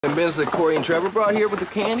And Biz that Corey and Trevor brought here with the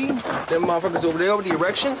candy. Them motherfuckers over there with the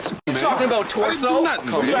erections. You talking about torso?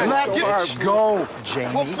 Let's go,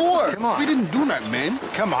 Jamie. What for? Come on. We didn't do that, man.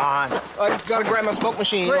 Come on. I gotta grab my smoke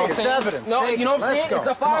machine. Great, you know what it's I'm saying? evidence. No, Take you know what I'm it. Let's saying? go. It's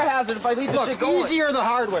a fire hazard if I leave this shit going. Look, easy or the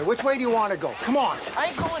hard way? Which way do you want to go? Come on. I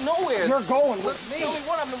ain't going nowhere. You're going with me. Tell me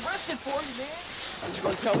what I'm arrested for, you man. Aren't you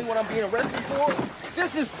gonna tell me what I'm being arrested for?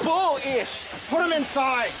 This is bull-ish. Put him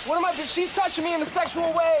inside. What am I? She's touching me in a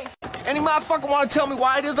sexual way. Any motherfucker want to tell me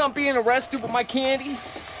why it is I'm being arrested with my candy?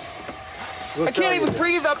 I can't even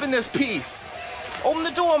breathe up in this piece. Open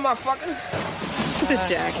the door, motherfucker. The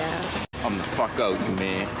jackass. I'm the fuck out, you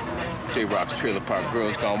man. J-Roc's Trailer Park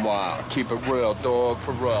Girls Gone Wild. Keep it real, dog,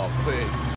 for real, please.